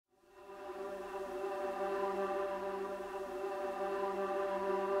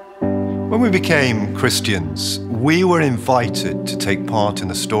When we became Christians, we were invited to take part in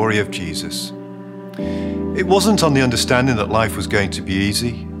the story of Jesus. It wasn't on the understanding that life was going to be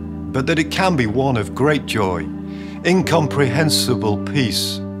easy, but that it can be one of great joy, incomprehensible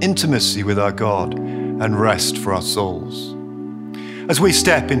peace, intimacy with our God, and rest for our souls. As we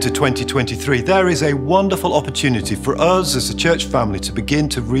step into 2023, there is a wonderful opportunity for us as a church family to begin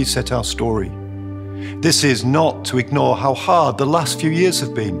to reset our story. This is not to ignore how hard the last few years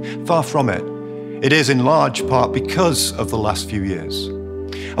have been, far from it. It is in large part because of the last few years.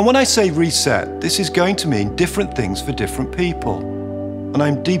 And when I say reset, this is going to mean different things for different people. And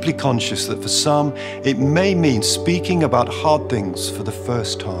I'm deeply conscious that for some, it may mean speaking about hard things for the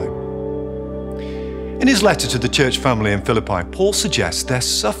first time. In his letter to the church family in Philippi, Paul suggests their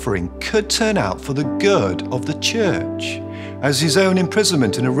suffering could turn out for the good of the church, as his own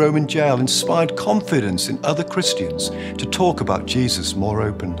imprisonment in a Roman jail inspired confidence in other Christians to talk about Jesus more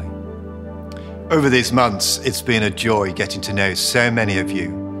openly. Over these months, it's been a joy getting to know so many of you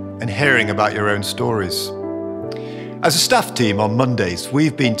and hearing about your own stories. As a staff team on Mondays,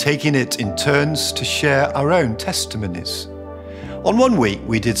 we've been taking it in turns to share our own testimonies. On one week,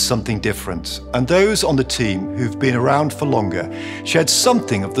 we did something different, and those on the team who've been around for longer shared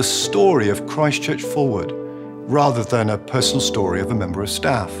something of the story of Christchurch Forward, rather than a personal story of a member of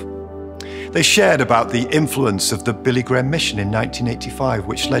staff. They shared about the influence of the Billy Graham mission in 1985,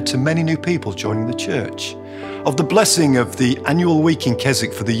 which led to many new people joining the church, of the blessing of the annual week in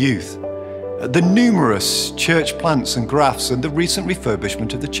Keswick for the youth, the numerous church plants and grafts, and the recent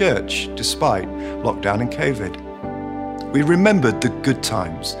refurbishment of the church, despite lockdown and COVID. We remembered the good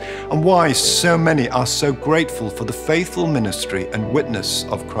times and why so many are so grateful for the faithful ministry and witness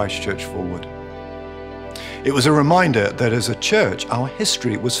of Christchurch Forward. It was a reminder that as a church, our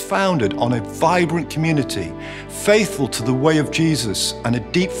history was founded on a vibrant community, faithful to the way of Jesus and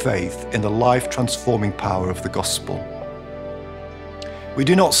a deep faith in the life-transforming power of the gospel. We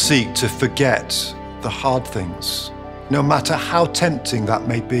do not seek to forget the hard things, no matter how tempting that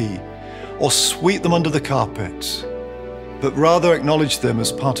may be, or sweep them under the carpet, but rather acknowledge them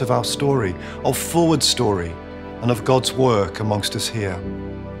as part of our story, of Forward story, and of God's work amongst us here.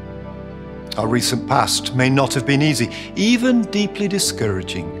 Our recent past may not have been easy, even deeply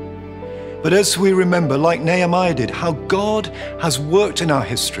discouraging. But as we remember, like Nehemiah did, how God has worked in our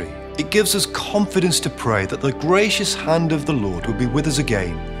history, it gives us confidence to pray that the gracious hand of the Lord will be with us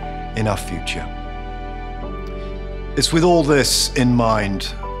again in our future. It's with all this in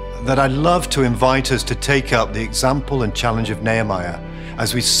mind that I'd love to invite us to take up the example and challenge of Nehemiah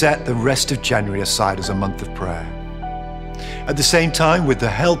as we set the rest of January aside as a month of prayer. At the same time, with the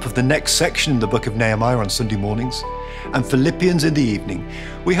help of the next section in the book of Nehemiah on Sunday mornings and Philippians in the evening,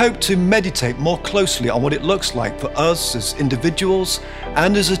 we hope to meditate more closely on what it looks like for us as individuals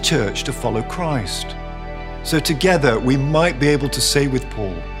and as a church to follow Christ. So together we might be able to say with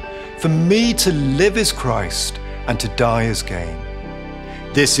Paul, "For me to live is Christ and to die is gain."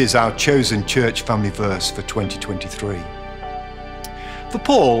 This is our chosen church family verse for 2023. For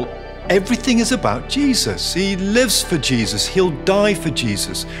Paul, everything is about Jesus. He lives for Jesus. He'll die for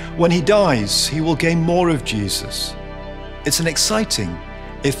Jesus. When he dies, he will gain more of Jesus. It's an exciting,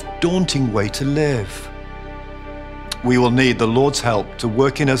 if daunting, way to live. We will need the Lord's help to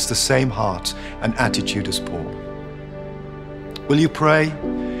work in us the same heart and attitude as Paul. Will you pray?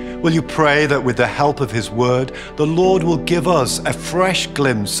 Will you pray that with the help of his word, the Lord will give us a fresh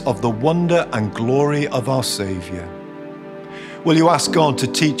glimpse of the wonder and glory of our Savior? Will you ask God to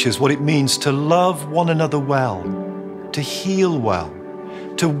teach us what it means to love one another well, to heal well,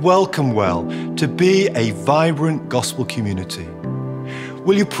 to welcome well, to be a vibrant gospel community?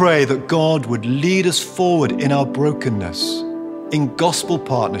 Will you pray that God would lead us forward in our brokenness, in gospel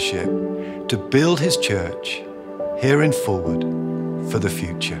partnership, to build his church here in Forward for the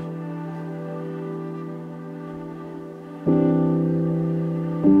future?